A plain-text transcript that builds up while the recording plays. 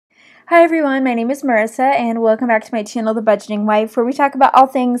Hi everyone, my name is Marissa and welcome back to my channel, The Budgeting Wife, where we talk about all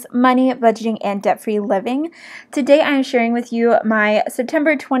things money, budgeting, and debt-free living. Today I am sharing with you my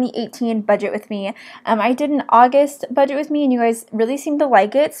September 2018 budget with me. I did an August budget with me and you guys really seemed to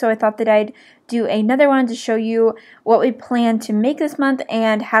like it, so I thought that I'd do another one to show you what we plan to make this month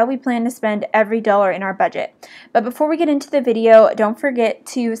and how we plan to spend every dollar in our budget. But before we get into the video, don't forget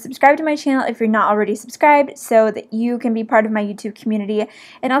to subscribe to my channel if you're not already subscribed so that you can be part of my YouTube community,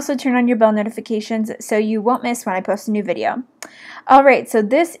 and also turn on your bell notifications so you won't miss when I post a new video. Alright, so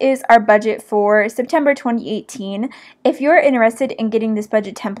this is our budget for September 2018. If you're interested in getting this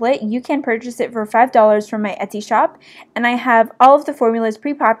budget template, you can purchase it for $5 from my Etsy shop, and I have all of the formulas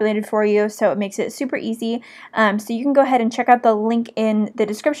pre-populated for you, so it makes it super easy. So you can go ahead and check out the link in the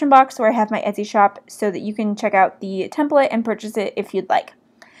description box where I have my Etsy shop so that you can check out the template and purchase it if you'd like.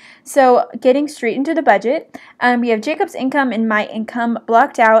 So getting straight into the budget, we have Jacob's income and my income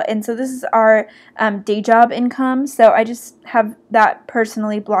blocked out, and so this is our day job income, so I just have that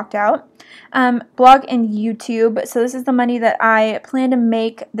personally blocked out. Blog and YouTube, so this is the money that I plan to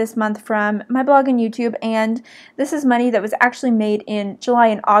make this month from my blog and YouTube, and this is money that was actually made in July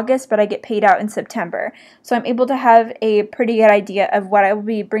and August, but I get paid out in September, so I'm able to have a pretty good idea of what I will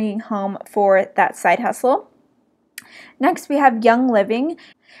be bringing home for that side hustle. Next, we have Young Living.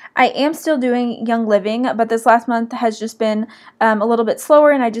 I am still doing Young Living, but this last month has just been a little bit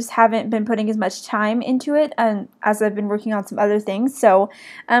slower, and I just haven't been putting as much time into it as I've been working on some other things. So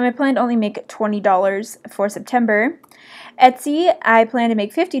I plan to only make $20 for September. Etsy, I plan to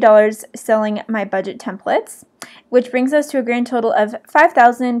make $50 selling my budget templates, which brings us to a grand total of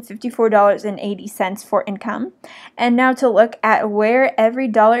 $5,054.80 for income. And now to look at where every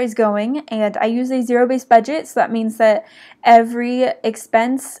dollar is going, and I use a zero-based budget, so that means that every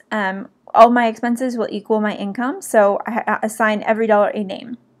expense, all my expenses will equal my income, so I assign every dollar a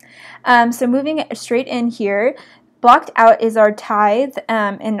name. So moving straight in here, blocked out is our tithe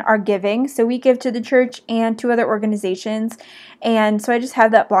and our giving. So we give to the church and to other organizations, and so I just have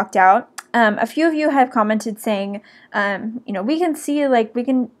that blocked out. A few of you have commented saying, we can see, we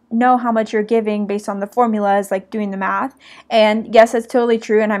can know how much you're giving based on the formulas, like doing the math. And yes, that's totally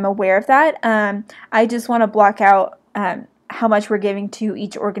true, and I'm aware of that. I just want to block out how much we're giving to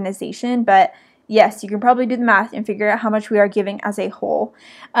each organization, but yes, you can probably do the math and figure out how much we are giving as a whole.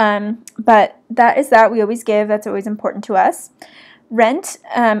 But that is that. We always give. That's always important to us. Rent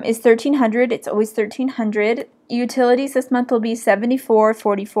is $1,300. It's always $1,300. Utilities this month will be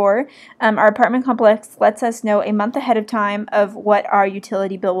 $74.44. Our apartment complex lets us know a month ahead of time of what our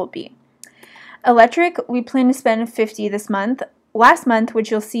utility bill will be. Electric, we plan to spend $50 this month. Last month,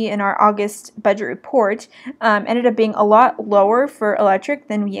 which you'll see in our August budget report, ended up being a lot lower for electric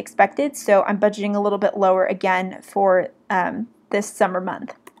than we expected, so I'm budgeting a little bit lower again for this summer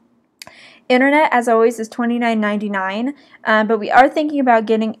month. Internet, as always, is $29.99, but we are thinking about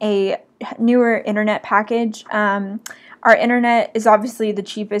getting a newer internet package. Our internet is obviously the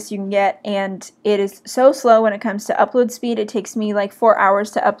cheapest you can get, and it is so slow when it comes to upload speed. It takes me like 4 hours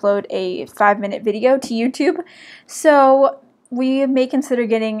to upload a 5-minute video to YouTube, so we may consider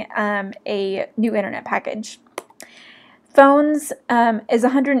getting a new internet package. Phones is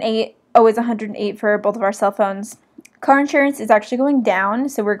 $108, always $108 for both of our cell phones. Car insurance is actually going down,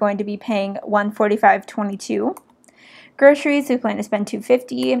 so we're going to be paying $145.22. Groceries, we plan to spend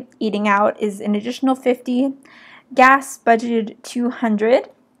 $250. Eating out is an additional $50. Gas, budgeted $200.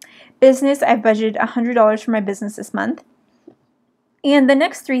 Business, I've budgeted $100 for my business this month. And the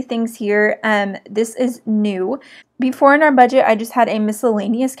next three things here, this is new. Before in our budget, I just had a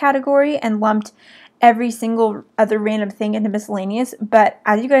miscellaneous category and lumped every single other random thing into miscellaneous, but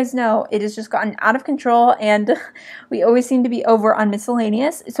as you guys know, it has just gotten out of control, and we always seem to be over on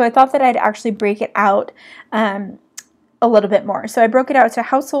miscellaneous, so I thought that I'd actually break it out a little bit more. So I broke it out to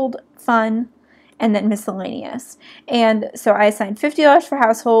household, fun, and then miscellaneous. And so I assigned $50 for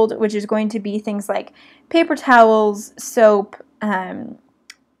household, which is going to be things like paper towels, soap,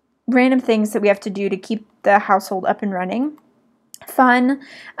 random things that we have to do to keep the household up and running. Fun,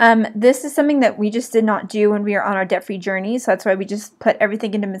 this is something that we just did not do when we were on our debt-free journey, so that's why we just put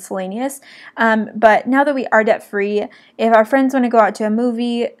everything into miscellaneous. But now that we are debt-free, if our friends want to go out to a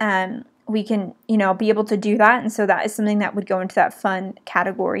movie, we can, be able to do that, and so that is something that would go into that fun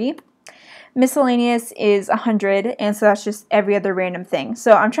category. Miscellaneous is $100, and so that's just every other random thing.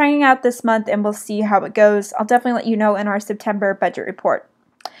 So I'm trying it out this month, and we'll see how it goes. I'll definitely let you know in our September budget report.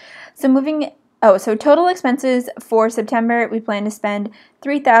 So total expenses for September, we plan to spend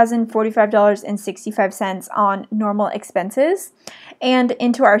 $3,045.65 on normal expenses. And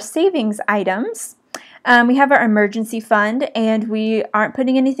into our savings items, We have our emergency fund, and we aren't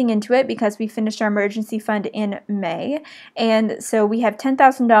putting anything into it because we finished our emergency fund in May. And so we have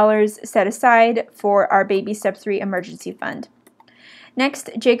 $10,000 set aside for our baby step 3 emergency fund. Next,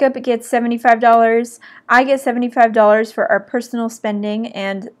 Jacob gets $75. I get $75 for our personal spending,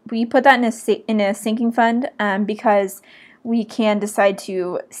 and we put that in a sinking fund because we can decide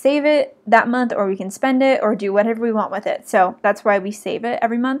to save it that month, or we can spend it, or do whatever we want with it. So that's why we save it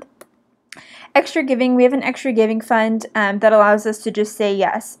every month. Extra giving, we have an extra giving fund that allows us to just say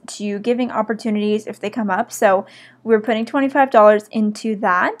yes to giving opportunities if they come up. So we're putting $25 into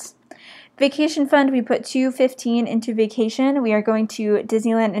that. Vacation fund, we put $215 into vacation. We are going to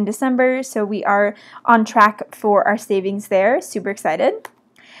Disneyland in December, so we are on track for our savings there. Super excited.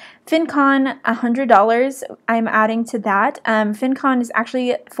 FinCon, $100. I'm adding to that. FinCon is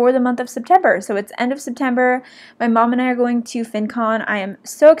actually for the month of September, so it's end of September. My mom and I are going to FinCon. I am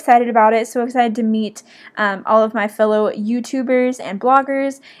so excited about it, so excited to meet all of my fellow YouTubers and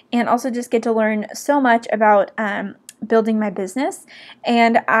bloggers, and also just get to learn so much about building my business.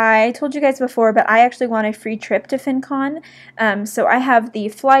 And I told you guys before, but I actually want a free trip to FinCon. So I have the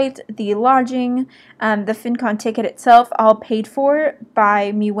flight, the lodging, the FinCon ticket itself all paid for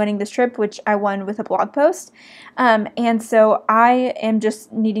by me winning this trip, which I won with a blog post. And so I am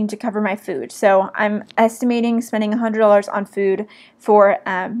just needing to cover my food. So I'm estimating spending $100 on food for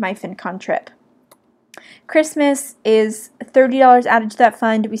my FinCon trip. Christmas is $30 added to that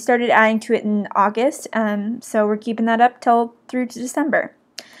fund. We started adding to it in August, so we're keeping that up through to December.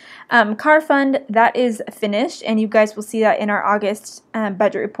 Car fund, that is finished, and you guys will see that in our August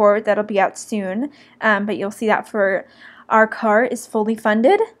budget report. That'll be out soon, but you'll see that for our car is fully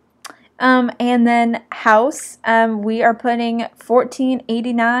funded. And then house, we are putting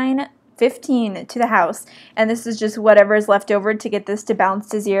 $14.89. $15 to the house, and this is just whatever is left over to get this to balance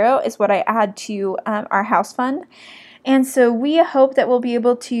to zero is what I add to our house fund. And so we hope that we'll be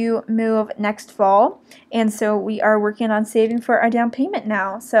able to move next fall, and so we are working on saving for our down payment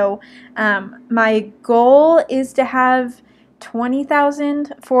now. So my goal is to have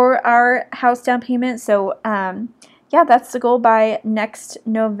 $20,000 for our house down payment. So yeah, that's the goal by next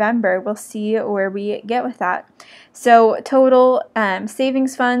November. We'll see where we get with that. So total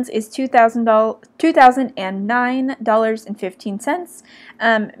savings funds is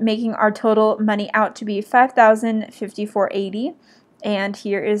 $2,009.15, making our total money out to be $5,054.80. And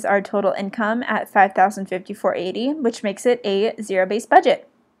here is our total income at $5,054.80, which makes it a zero-based budget.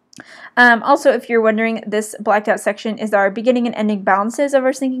 Also, if you're wondering, this blacked out section is our beginning and ending balances of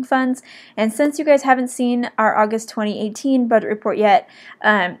our sinking funds, and since you guys haven't seen our August 2018 budget report yet,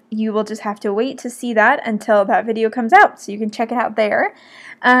 you will just have to wait to see that until that video comes out, so you can check it out there.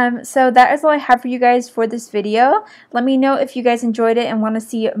 So that is all I have for you guys for this video. Let me know if you guys enjoyed it and want to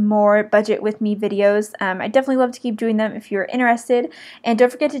see more budget with me videos. I definitely love to keep doing them if you're interested, and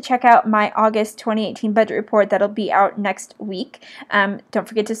don't forget to check out my August 2018 budget report. That'll be out next week. Don't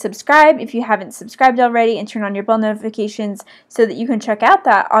forget to subscribe if you haven't subscribed already, and turn on your bell notifications so that you can check out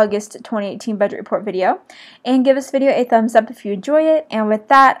that August 2018 budget report video, and give this video a thumbs up if you enjoy it. And with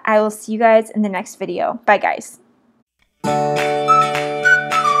that, I will see you guys in the next video. Bye guys.